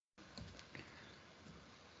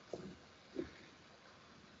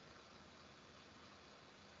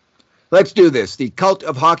Let's do this. The Cult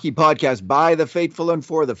of Hockey podcast by the faithful and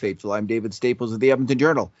for the faithful. I'm David Staples of the Edmonton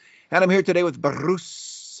Journal, and I'm here today with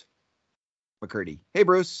Bruce McCurdy. Hey,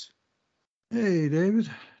 Bruce. Hey,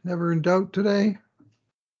 David. Never in doubt today?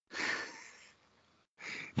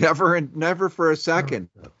 Never for a second.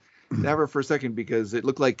 Never for a second, because it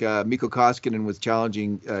looked like Mikko Koskinen was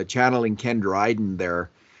channeling Ken Dryden there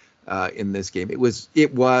in this game. It was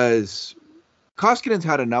Koskinen's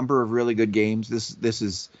had a number of really good games. This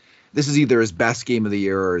is either his best game of the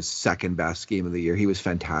year or his second best game of the year. He was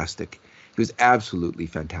fantastic. He was absolutely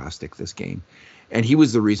fantastic this game. And he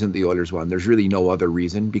was the reason the Oilers won. There's really no other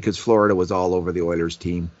reason, because Florida was all over the Oilers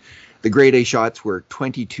team. The grade A shots were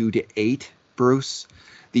 22-8, Bruce.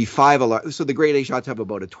 So the grade A shots have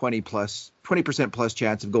about a 20% plus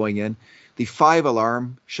chance of going in. The 5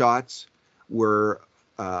 alarm shots were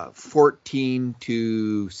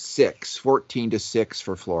 14-6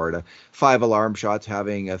 for Florida. 5 alarm shots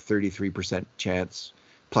having a 33% chance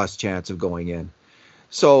of going in.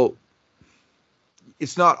 So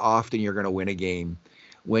it's not often you're going to win a game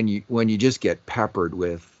when you just get peppered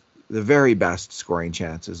with the very best scoring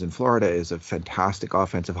chances. And Florida is a fantastic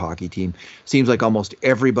offensive hockey team. Seems like almost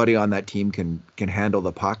everybody on that team can handle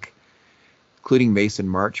the puck, including Mason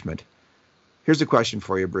Marchment. Here's a question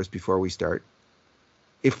for you, Bruce, before we start.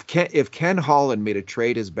 If Ken Holland made a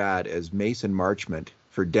trade as bad as Mason Marchment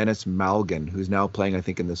for Dennis Malgin, who's now playing, I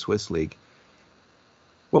think, in the Swiss League,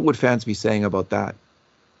 what would fans be saying about that?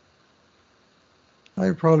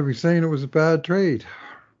 I'd probably be saying it was a bad trade.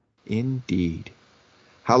 Indeed.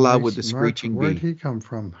 How loud would the screeching be? Where'd he come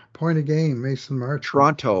from? Point of game, Mason Marchment.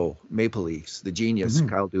 Toronto Maple Leafs. The genius,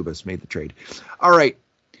 Kyle Dubas, made the trade. All right.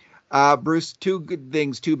 Bruce, 2 good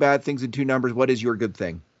things, 2 bad things, and 2 numbers. What is your good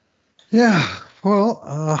thing? Yeah, well,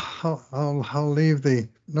 I'll leave the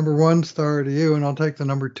number 1 star to you, and I'll take the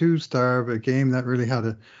number 2 star of a game that really had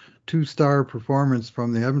a 2-star performance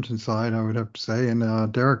from the Edmonton side, I would have to say.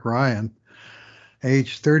 And Derek Ryan,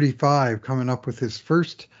 age 35, coming up with his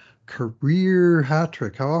first career hat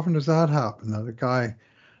trick. How often does that happen? That a guy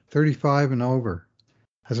 35 and over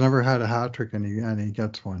has never had a hat trick and he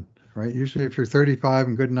gets one, right? Usually, if you're 35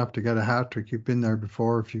 and good enough to get a hat trick, you've been there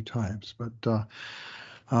before a few times. But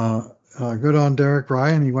good on Derek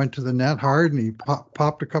Ryan. He went to the net hard and he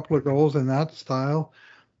popped a couple of goals in that style.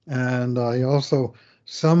 And he also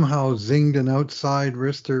somehow zinged an outside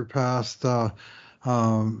wrister past Sergei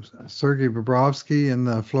Bobrovsky in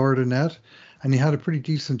the Florida net. And he had a pretty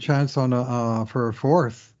decent chance for a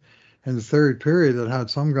fourth in the third period that had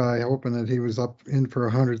some guy hoping that he was up in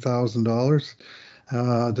for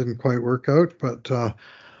 $100,000. Didn't quite work out, but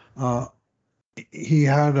he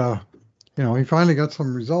had he finally got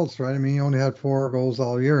some results, right? I mean, he only had 4 goals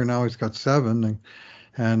all year, and now he's got 7.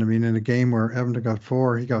 And I mean, in a game where Edmonton got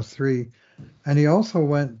 4, he got 3. And he also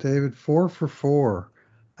went, David, 4 for 4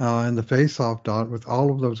 in the face-off dot, with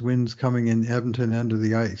all of those wins coming in Edmonton end of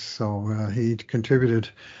the ice. So he contributed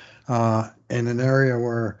in an area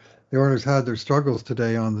where the Oilers had their struggles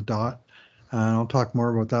today on the dot. And I'll talk more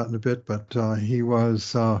about that in a bit. But he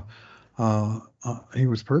was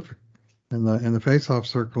perfect in the face-off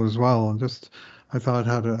circle as well, and just I thought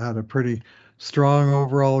had a pretty strong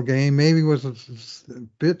overall game. Maybe was a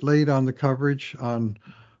bit late on the coverage on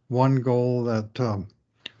one goal that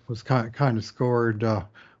was kind of scored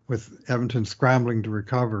with Edmonton scrambling to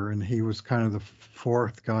recover, and he was kind of the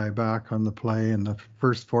 4th guy back on the play, and the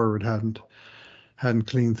first forward hadn't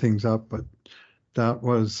cleaned things up. But that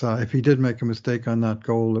was if he did make a mistake on that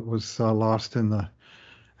goal, it was lost in the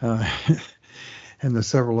and the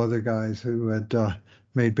several other guys who had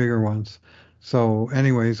made bigger ones. So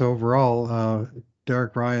anyways, overall,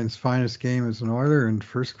 Derek Ryan's finest game as an Oiler and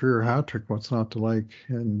first career hat trick. What's not to like,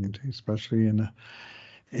 and especially in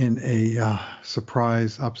a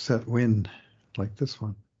surprise upset win like this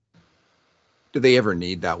one. Do they ever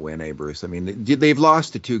need that win, Bruce? I mean, they've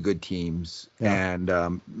lost to 2 good teams,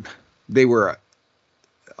 and they were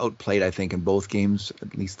outplayed, I think, in both games,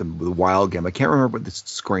 at least the Wild game. I can't remember what the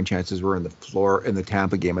scoring chances were in the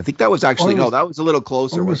Tampa game. I think that was actually that was a little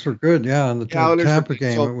closer. Oilers were good, in the Tampa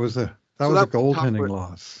game. So, it was a goaltending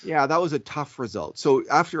loss. Yeah, that was a tough result. So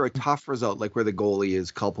after a tough result, like where the goalie is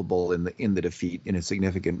culpable in the defeat in a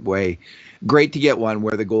significant way, great to get one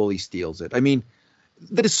where the goalie steals it. I mean,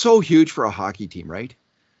 that is so huge for a hockey team, right?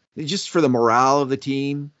 Just for the morale of the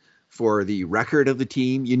team, for the record of the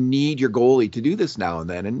team, you need your goalie to do this now and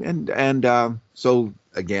then. And so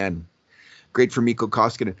again, great for Mikko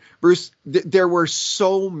Koskinen. Bruce, there were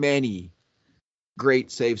so many great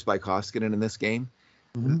saves by Koskinen in this game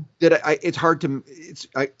that it's hard to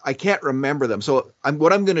I can't remember them. So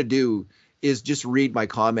what I'm going to do is just read my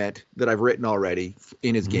comment that I've written already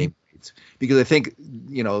in his game. grades, because I think,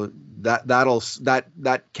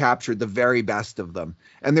 that captured the very best of them.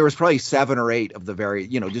 And there was probably 7 or 8 of the very,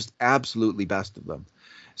 just absolutely best of them.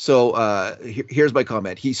 So here's my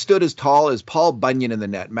comment. He stood as tall as Paul Bunyan in the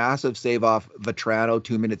net. Massive save off Vetrano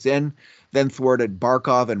 2 minutes in, then thwarted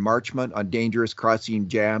Barkov and Marchment on dangerous crossing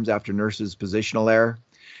jams after Nurse's positional error.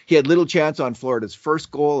 He had little chance on Florida's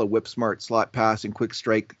first goal, a whip-smart slot pass and quick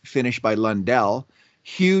strike finish by Lundell.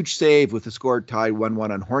 Huge save with the score tied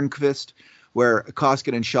 1-1 on Hornqvist, where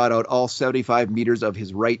Koskinen shot out all 75 meters of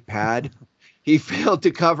his right pad. He failed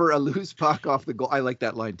to cover a loose puck off the goal. I like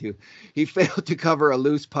that line too. He failed to cover a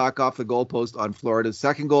loose puck off the goalpost on Florida's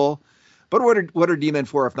second goal. But what are D-men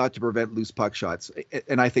for if not to prevent loose puck shots?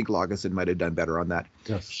 And I think Lagesson might have done better on that.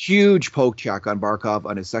 Yes. Huge poke check on Barkov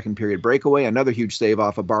on his second period breakaway. Another huge save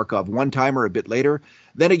off a Barkov one-timer a bit later.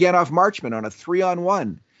 Then again off Marchment on a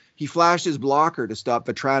 3-on-1. He flashed his blocker to stop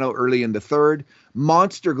Vetrano early in the third.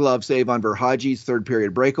 Monster glove save on Verhaeghe's third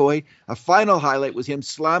period breakaway. A final highlight was him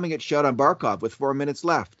slamming it shut on Barkov with 4 minutes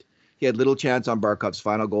left. He had little chance on Barkov's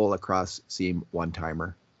final goal, a cross seam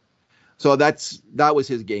one-timer. So that was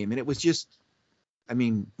his game. And it was just,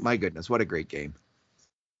 my goodness, what a great game.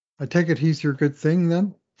 I take it he's your good thing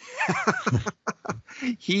then?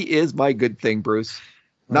 He is my good thing, Bruce.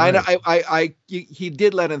 He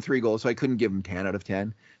did let in 3 goals, so I couldn't give him 10 out of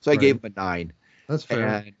 10. So I gave him a 9. That's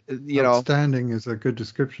fair. And, outstanding is a good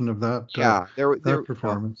description of that. Yeah, that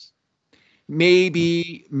performance.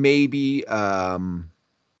 Maybe.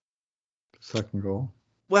 Second goal.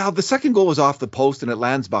 Well, the second goal was off the post and it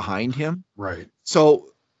lands behind him. Right.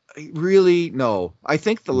 So really, no. I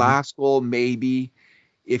think the last goal, maybe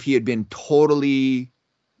if he had been totally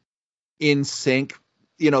in sync,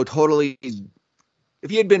 totally, if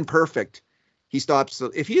he had been perfect, he stops.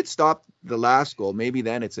 If he had stopped the last goal, maybe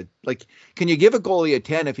then it's can you give a goalie a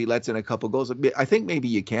 10 if he lets in a couple goals? I think maybe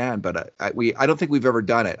you can, but I don't think we've ever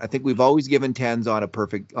done it. I think we've always given 10s on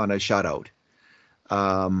a shutout.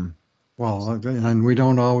 Well, and we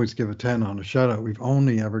don't always give a 10 on a shutout. We've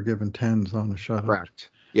only ever given 10s on a shutout.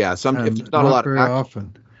 Correct. Yeah, if not a lot very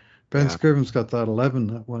often. Ben Scrivens got that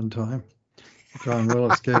 11 at one time. John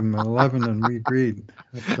Willis gave him an 11, and we agreed.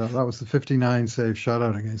 That was the 59 save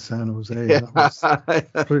shutout against San Jose. That was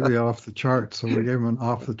completely off the charts, so we gave him an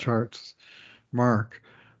off the charts mark.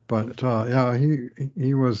 But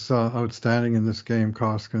he was outstanding in this game,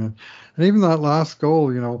 Koskinen, and even that last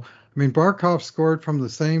goal. Barkov scored from the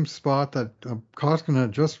same spot that Koskinen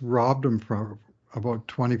had just robbed him from about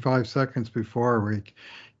 25 seconds before, where he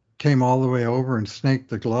came all the way over and snaked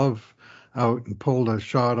the glove out and pulled a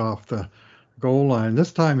shot off the goal line.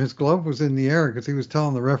 This time his glove was in the air because he was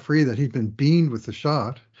telling the referee that he'd been beamed with the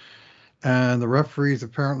shot. And the referees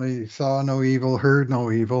apparently saw no evil, heard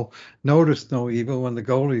no evil, noticed no evil when the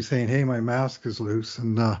goalie's saying, "Hey, my mask is loose."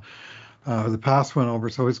 And the pass went over.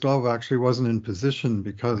 So his glove actually wasn't in position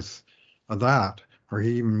because of that. Or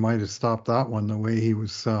he even might have stopped that one the way he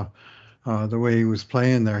was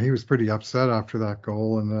playing there. He was pretty upset after that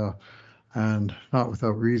goal, and not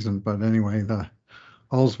without reason. But anyway,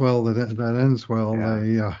 all's well that ends well.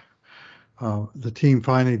 Yeah. The team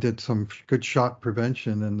finally did some good shot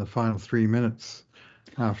prevention in the final 3 minutes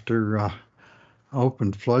after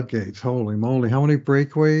opened floodgates. Holy moly! How many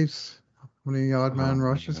breakaways? How many odd man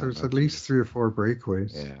rushes? There's at least 3 or 4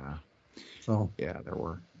 breakaways. Yeah. So yeah, there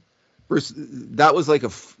were. Bruce, that was like a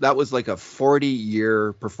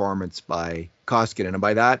 40-year performance by Koskinen, and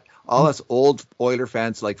by that, all us old Oiler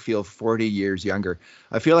fans feel 40 years younger.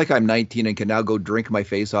 I feel like I'm 19 and can now go drink my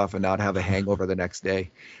face off and not have a hangover the next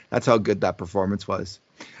day. That's how good that performance was.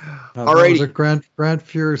 All right, it was a Grant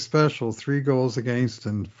Fuhr special, 3 goals against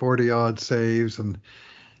and 40 odd saves, and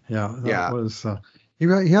that was. He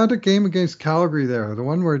had a game against Calgary there, the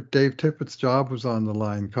one where Dave Tippett's job was on the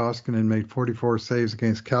line. Koskinen made 44 saves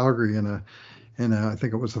against Calgary in a I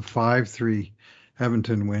think it was a 5-3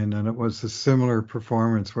 Edmonton win, and it was a similar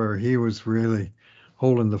performance where he was really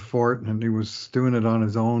holding the fort, and he was doing it on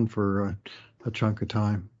his own for a chunk of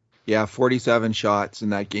time. Yeah, 47 shots in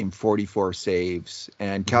that game, 44 saves,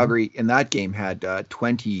 and Calgary in that game had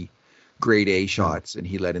 20 grade A shots, and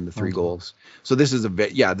he led in the 3 goals. So this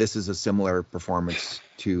is a similar performance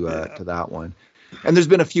to that one. And there's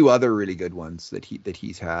been a few other really good ones that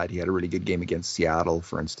he's had. He had a really good game against Seattle,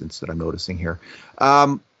 for instance, that I'm noticing here.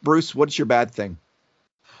 Bruce, what's your bad thing?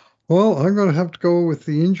 Well, I'm going to have to go with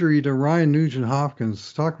the injury to Ryan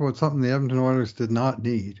Nugent-Hopkins. Talk about something the Edmonton Oilers did not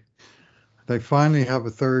need. They finally have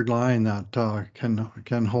a third line that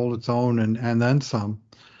can hold its own and then some.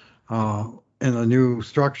 In a new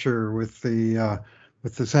structure with the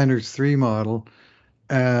Centers 3 model,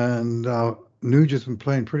 and Nugent's been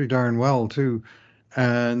playing pretty darn well too.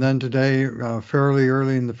 And then today, fairly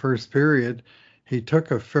early in the first period, he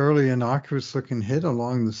took a fairly innocuous looking hit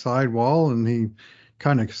along the side wall, and he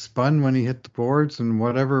kind of spun when he hit the boards, and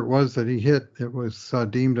whatever it was that he hit, it was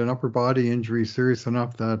deemed an upper body injury, serious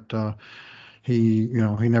enough that he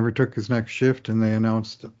never took his next shift, and they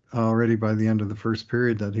announced already by the end of the first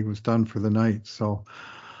period that he was done for the night. So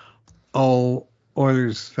all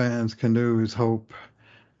Oilers fans can do is hope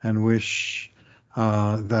and wish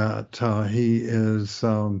that he is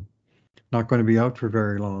not going to be out for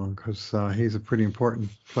very long, because he's a pretty important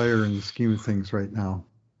player in the scheme of things right now.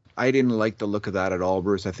 I didn't like the look of that at all,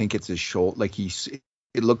 Bruce. I think it's his shoulder. It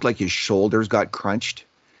looked like his shoulders got crunched,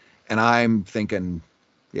 and I'm thinking,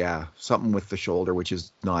 yeah, something with the shoulder, which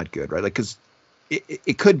is not good, right? Like, because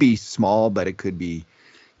it could be small, but it could be,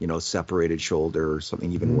 separated shoulder or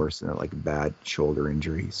something even worse than that, like a bad shoulder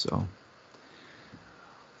injury. So,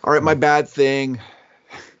 all right, my bad thing.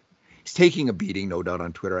 He's taking a beating, no doubt,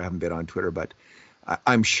 on Twitter. I haven't been on Twitter, but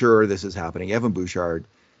I'm sure this is happening. Evan Bouchard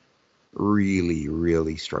really,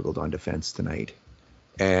 really struggled on defense tonight.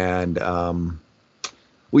 And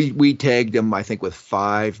we tagged him, I think, with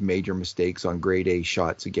 5 major mistakes on grade A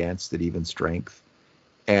shots against at even strength.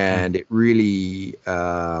 And it really,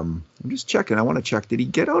 I'm just checking. I want to check. Did he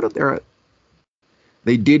get out of there?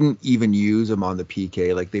 They didn't even use him on the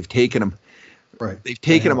PK. Like, they've taken him. Right. They've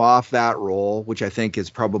taken him off that role, which I think is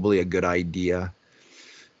probably a good idea.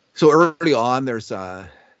 So early on, there's, that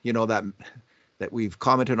we've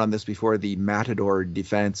commented on this before, the Matador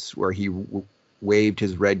defense, where he waved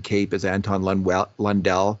his red cape as Anton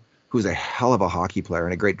Lundell, who's a hell of a hockey player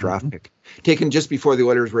and a great draft pick, taken just before the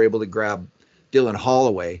Oilers were able to grab Dylan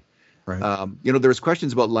Holloway. Right. There was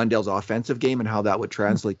questions about Lundell's offensive game and how that would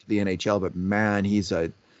translate to the NHL, but man, he's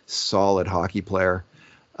a solid hockey player.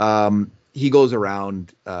 He goes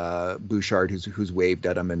around Bouchard, who's waved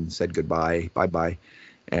at him and said goodbye, bye-bye,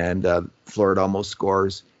 and Florida almost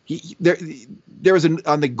scores. There was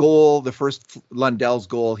on the goal, the first Lundell's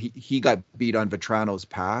goal, he got beat on Vetrano's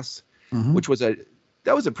pass, which was a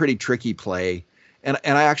pretty tricky play. And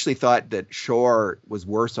I actually thought that Shore was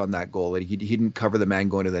worse on that goal. He didn't cover the man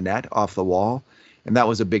going to the net off the wall. And that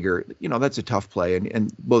was a bigger, that's a tough play.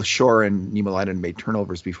 And both Shore and Niemelainen made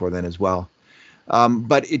turnovers before then as well.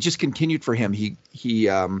 But it just continued for him. He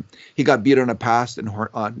got beat on a pass when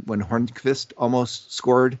Hornqvist almost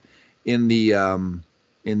scored in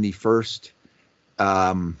the first.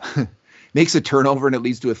 Makes a turnover, and it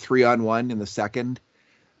leads to a 3-on-1 in the second.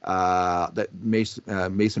 That Mason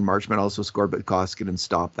Marchment also scored, but Koskinen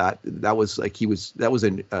stopped that. That was a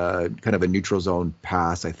kind of a neutral zone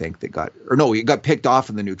pass, I think, it got picked off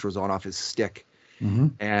in the neutral zone off his stick,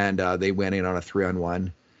 and they went in on a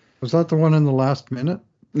 3-on-1. Was that the one in the last minute?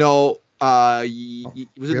 No, it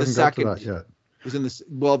was in the second. Got to that yet. It was in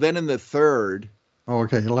the then in the third. Oh,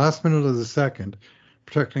 okay. The last minute of the second,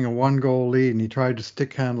 protecting a 1-goal lead, and he tried to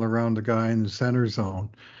stick handle around the guy in the center zone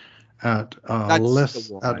at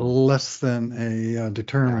less than a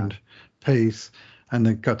determined pace, and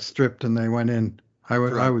they got stripped and they went in. I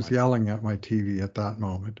was yelling at my TV at that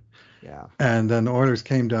moment. Yeah. And then the Oilers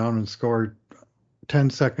came down and scored 10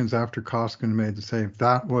 seconds after Koskinen made the save.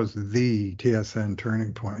 That was the TSN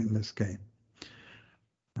turning point in this game.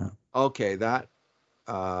 Yeah. Okay, that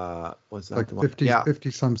was that like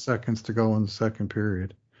 50 some seconds to go in the second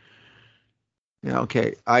period. Yeah,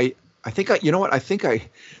 okay. I think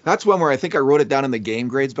that's one where I think I wrote it down in the game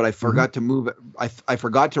grades, but I forgot to move it. I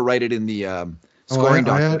forgot to write it in the scoring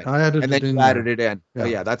document. I added and then you added it in.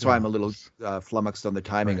 Yeah, that's why I'm a little flummoxed on the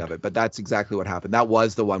timing of it. But that's exactly what happened. That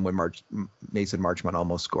was the one when Mason Marchment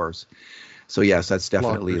almost scores. So yes, that's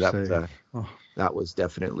definitely that was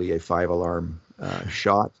definitely a 5-alarm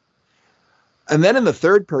shot. And then in the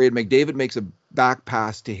third period, McDavid makes a back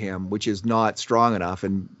pass to him, which is not strong enough,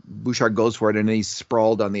 and Bouchard goes for it, and he's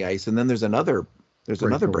sprawled on the ice. And then there's another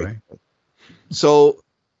break. So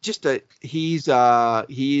he's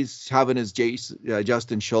having his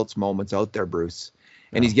Justin Schultz moments out there, Bruce,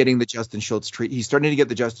 and he's getting the Justin Schultz treat. He's starting to get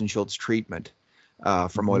the Justin Schultz treatment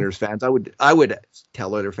from Oilers fans. I would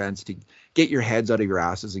tell Oilers fans to get your heads out of your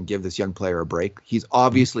asses and give this young player a break. He's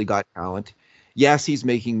obviously got talent. Yes, he's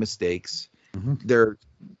making mistakes.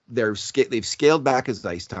 They've scaled back his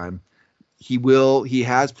ice time. He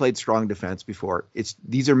has played strong defense before.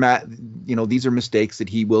 These are mistakes that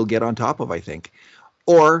he will get on top of, I think.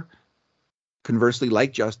 Or conversely,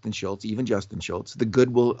 like Justin Schultz, the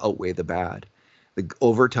good will outweigh the bad.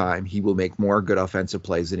 Over time, he will make more good offensive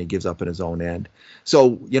plays than he gives up in his own end. So,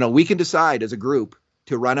 we can decide as a group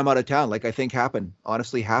to run him out of town, like I think happened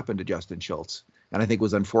to Justin Schultz, and I think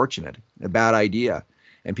was unfortunate, a bad idea.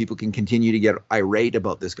 And people can continue to get irate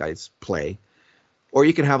about this guy's play. or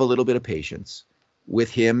you can have a little bit of patience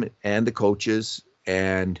with him and the coaches,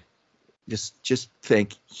 and just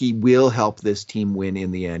think he will help this team win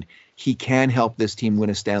in the end. He can help this team win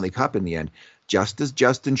a Stanley Cup in the end, just as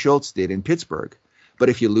Justin Schultz did in Pittsburgh. But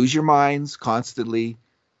if you lose your minds constantly,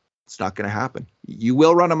 it's not going to happen. You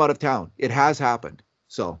will run him out of town. It has happened.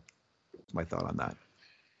 So that's my thought on that.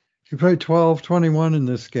 He played 12-21 in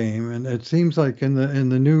this game, and it seems like in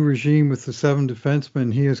the new regime with the 7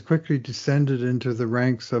 defensemen, he has quickly descended into the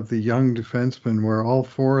ranks of the young defensemen, where all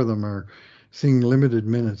 4 of them are seeing limited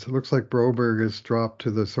minutes. It looks like Broberg has dropped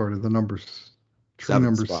to the sort of the true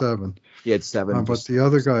number 7. He had 7. But the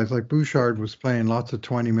other guys, like Bouchard, was playing lots of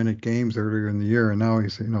 20-minute games earlier in the year, and now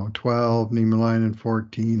he's 12, Niemelainen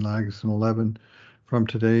 14, Lagesson 11 from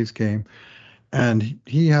today's game. And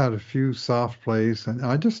he had a few soft plays, and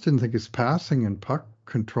I just didn't think his passing and puck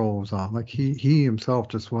control was on. Like he himself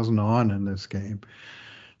just wasn't on in this game.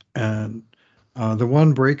 And the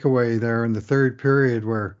one breakaway there in the third period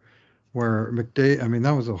where McDavid, I mean,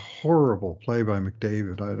 that was a horrible play by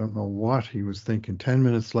McDavid. I don't know what he was thinking. 10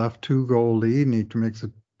 minutes left, 2-goal lead, and he makes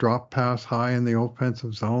a drop pass high in the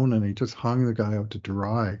offensive zone, and he just hung the guy out to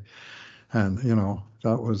dry. And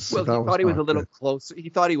that was. Well, he thought he was a little closer.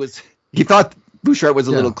 He thought Bouchard was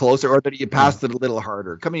a little closer, or that he passed it a little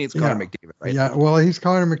harder. Coming, it's Connor McDavid, right? Yeah, well, he's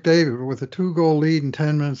Connor McDavid, but with a 2-goal lead and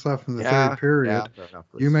 10 minutes left in the third period,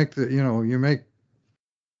 you make the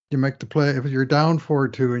play. If you're down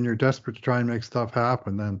 4-2 and you're desperate to try and make stuff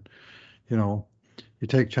happen, then you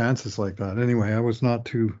take chances like that. Anyway, I was not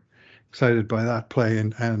too excited by that play,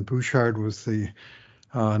 and Bouchard was the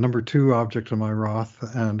number 2 object of my wrath,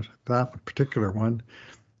 and that particular one.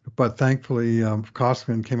 But thankfully,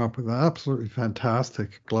 Koskinen came up with an absolutely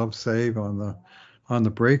fantastic glove save on the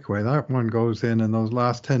breakaway. That one goes in, and those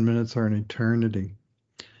last 10 minutes are an eternity.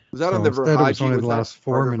 Was that on the Verhaeghe? It was only the last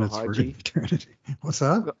 4 minutes for eternity. What's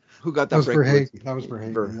that? Who got that? That was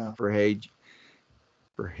Verhaeghe.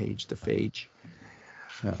 Verhaeghe the Phage.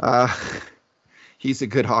 Yeah. He's a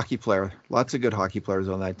good hockey player. Lots of good hockey players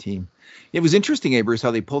on that team. It was interesting, Bruce, how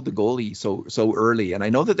they pulled the goalie so early. And I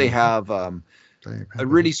know that they have a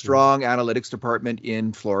really strong analytics department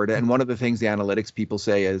in Florida. And one of the things the analytics people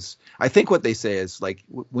say is, I think what they say is, like,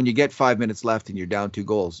 when you get 5 minutes left and you're down 2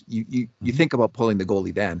 goals, you think about pulling the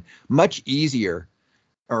goalie then. Much easier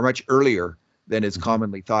or much earlier than is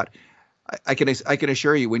commonly thought. I can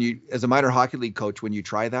assure you, when you, as a minor hockey league coach, when you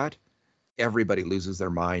try that, everybody loses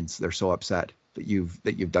their minds. They're so upset that you've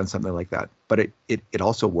done something like that. But it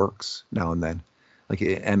also works now and then.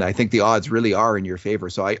 And I think the odds really are in your favor.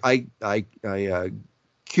 So I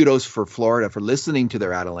kudos for Florida for listening to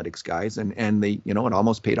their analytics guys, and they, it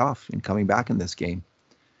almost paid off in coming back in this game.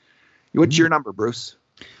 What's your number, Bruce?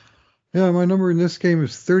 Yeah, my number in this game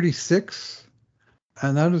is 36,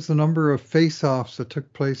 and that is the number of face-offs that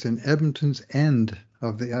took place in Edmonton's end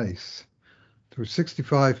of the ice. There were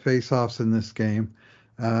 65 face-offs in this game.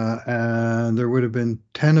 And there would have been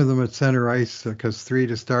 10 of them at center ice, because 3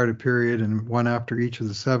 to start a period and 1 after each of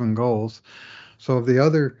the 7 goals. So of the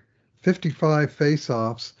other 55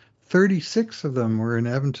 face-offs, 36 of them were in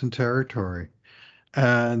Edmonton territory.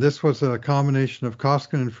 And this was a combination of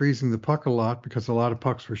Koskinen freezing the puck a lot, because a lot of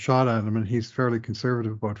pucks were shot at him, and he's fairly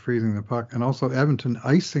conservative about freezing the puck, and also Edmonton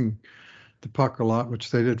icing the puck a lot,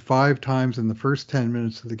 which they did 5 times in the first 10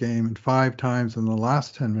 minutes of the game and 5 times in the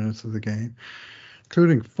last 10 minutes of the game,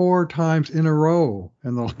 including 4 times in a row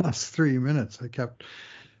in the last 3 minutes. They kept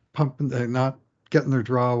pumping, not getting their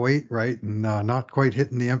draw weight right, and not quite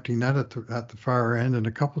hitting the empty net at the far end, and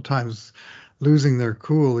a couple times losing their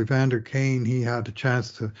cool. Evander Kane, he had a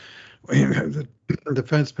chance to, the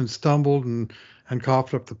defenseman stumbled and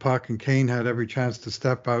coughed up the puck, and Kane had every chance to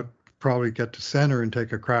step out, probably get to center and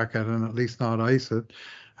take a crack at it and at least not ice it.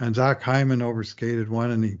 And Zach Hyman overskated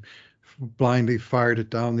one, and he blindly fired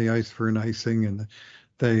it down the ice for an icing, and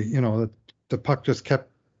the puck just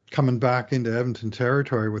kept coming back into Edmonton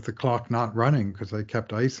territory with the clock not running because they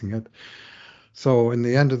kept icing it. So in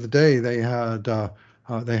the end of the day, they had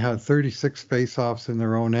 36 face-offs in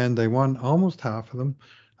their own end. They won almost half of them,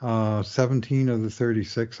 17 of the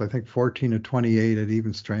 36, I think 14 of 28 at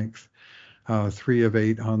even strength, 3 of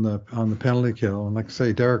 8 on the penalty kill. And like I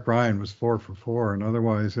say, Derek Ryan was 4 for 4, and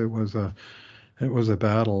otherwise it was a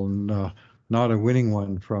battle, and not a winning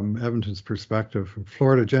one from Edmonton's perspective.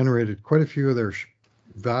 Florida generated quite a few of their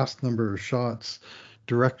vast number of shots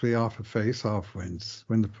directly off of face-off wins.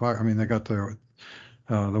 When the puck, they got the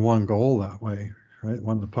 1 goal that way, right?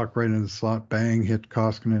 Won the puck right in the slot, bang, hit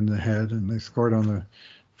Koskinen in the head, and they scored on the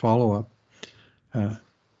follow-up.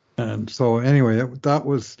 And so anyway,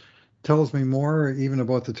 that tells me more even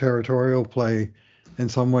about the territorial play in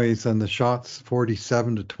some ways than the shots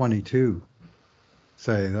 47-22.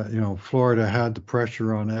 Say that, Florida had the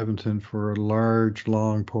pressure on Edmonton for large,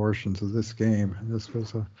 long portions of this game. And this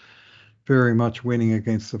was a very much winning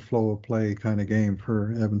against the flow of play kind of game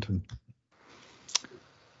for Edmonton.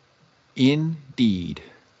 Indeed.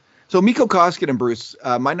 So Mikko Koskinen, Bruce,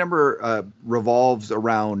 my number revolves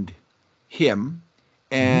around him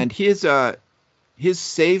and his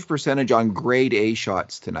save percentage on grade A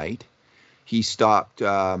shots tonight. He stopped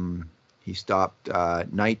 19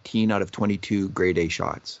 out of 22 grade A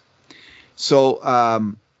shots.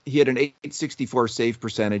 So he had an 864 save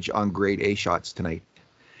percentage on grade A shots tonight.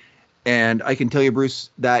 And I can tell you, Bruce,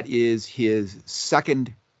 that is his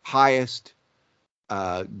second highest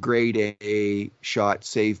grade A shot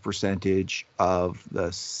save percentage of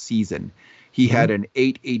the season. He had an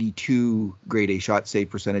 882 grade A shot save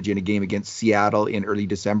percentage in a game against Seattle in early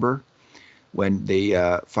December when they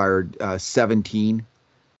fired 17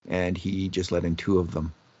 and he just let in 2 of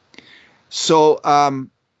them. So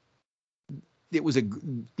it was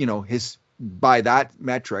his, by that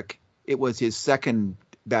metric, it was his second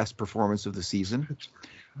best performance of the season.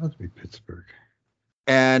 That would be Pittsburgh.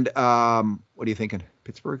 And what are you thinking?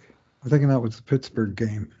 Pittsburgh? I'm thinking that was the Pittsburgh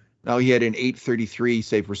game. No, he had an 833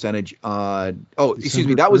 save percentage. Excuse me.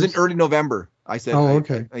 December That was in 1st? early November. I said. Oh,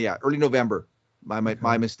 okay. Early November.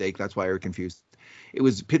 My mistake. That's why I was confused. It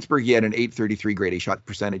was Pittsburgh. He had an 833 grade A shot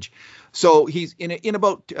percentage. So he's in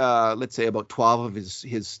about let's say about 12 of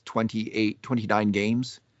his 29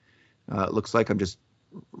 games. Looks like I'm just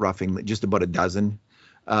roughing just about a dozen.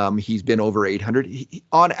 He's been over 800.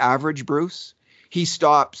 On average, Bruce, he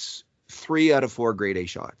stops 3 out of 4 grade A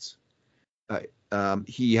shots.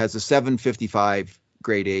 He has a 755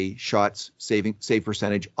 grade A shots save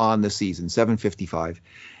percentage on the season, 755.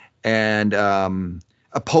 And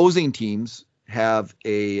opposing teams have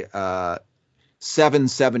a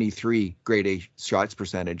 773 grade A shots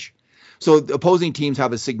percentage. So the opposing teams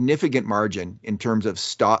have a significant margin in terms of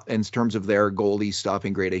their goalies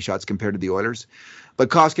stopping grade A shots compared to the Oilers. But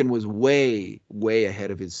Koskinen was way, way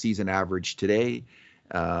ahead of his season average today.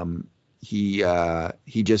 He was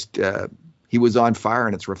on fire,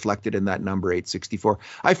 and it's reflected in that number 864.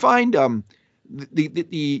 I find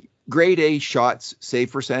the grade A shots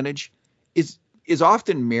save percentage is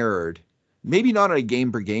often mirrored, maybe not on a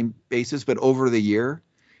game per game basis, but over the year,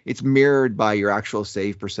 it's mirrored by your actual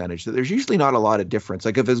save percentage. So there's usually not a lot of difference.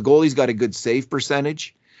 Like if his goalie's got a good save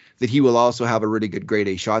percentage, that he will also have a really good grade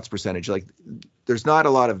A shots percentage. Like there's not a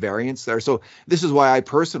lot of variance there. So this is why I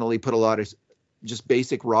personally put a lot of just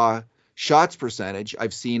basic raw shots percentage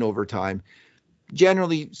I've seen over time,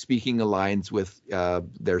 generally speaking, aligns with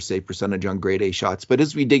their save percentage on grade A shots. But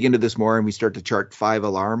as we dig into this more and we start to chart 5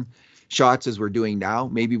 alarm shots as we're doing now,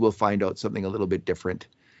 maybe we'll find out something a little bit different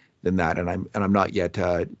than that. And I'm not yet,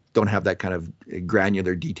 don't have that kind of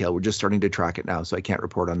granular detail. We're just starting to track it now, so I can't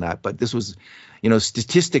report on that. But this was,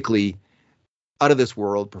 statistically out of this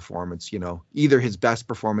world performance, either his best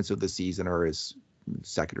performance of the season or his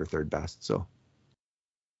second or third best. So.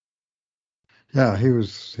 Yeah, he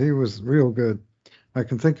was real good. I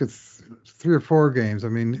can think of 3 or 4 games. I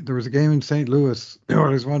mean, there was a game in St. Louis where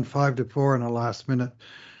it was won 5-4 in a last minute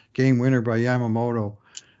game winner by Yamamoto.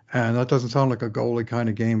 And that doesn't sound like a goalie kind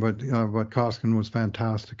of game, but Koskinen was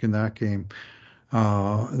fantastic in that game.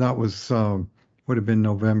 That was would have been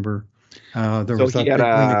November. There was that big win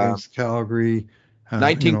against Calgary.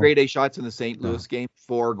 19 grade A shots in the St. Louis game,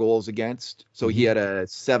 4 goals against. So he had a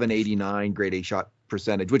 789 grade A shot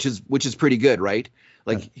percentage, which is pretty good, right?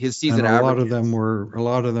 Like his season average. A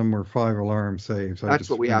lot of them were 5 alarm saves. That's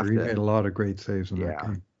what we have to. He made a lot of great saves in that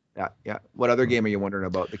game. Yeah. What other game are you wondering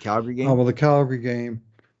about? The Calgary game? Oh, well, the Calgary game.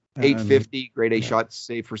 850 grade A shots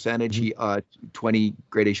save percentage. He 20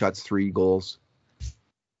 grade A shots, 3 goals.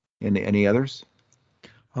 And any others?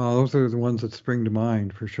 Those are the ones that spring to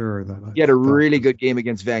mind for sure. He had a really good game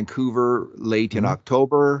against Vancouver late in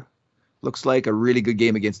October. Looks like a really good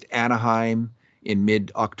game against Anaheim in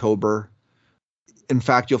mid-October. In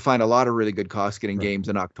fact, you'll find a lot of really good Koskinen games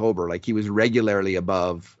in October. Like he was regularly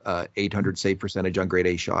above 800 save percentage on grade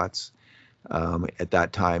A shots at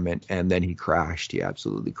that time, and then he crashed. He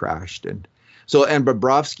absolutely crashed. And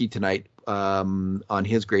Bobrovsky tonight on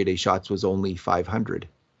his grade A shots was only 500.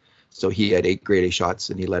 So he had 8 grade A shots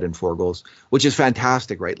and he let in 4 goals, which is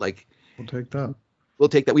fantastic, right? Like we'll take that.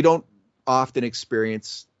 We don't often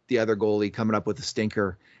experience the other goalie coming up with a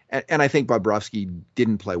stinker. And I think Bobrovsky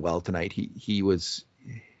didn't play well tonight. He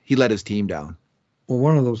let his team down. Well,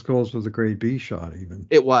 one of those goals was a grade B shot even.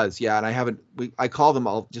 It was, yeah. And I call them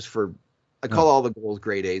all just for, I call all the goals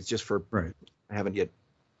grade A's just for, right. I haven't yet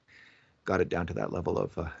got it down to that level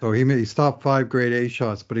of. So he stopped 5 grade A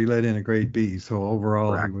shots, but he let in a grade B. So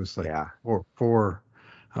overall, Correct. he was like Yeah. 4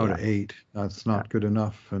 out Yeah. of 8. That's Yeah. not good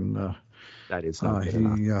enough, and That is not good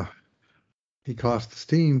enough. he cost his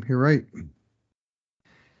team. You're right.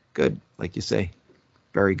 Good, like you say.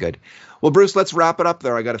 Very good. Well, Bruce, let's wrap it up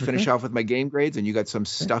there. I got to finish Okay. off with my game grades, and you got some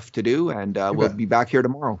stuff to do, and You we'll bet. be back here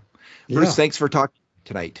tomorrow. Yeah. Bruce, thanks for talking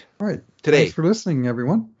tonight. All right. Today. Thanks for listening,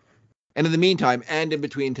 everyone. And in the meantime, and in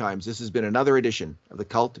between times, this has been another edition of the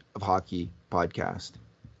Cult of Hockey podcast.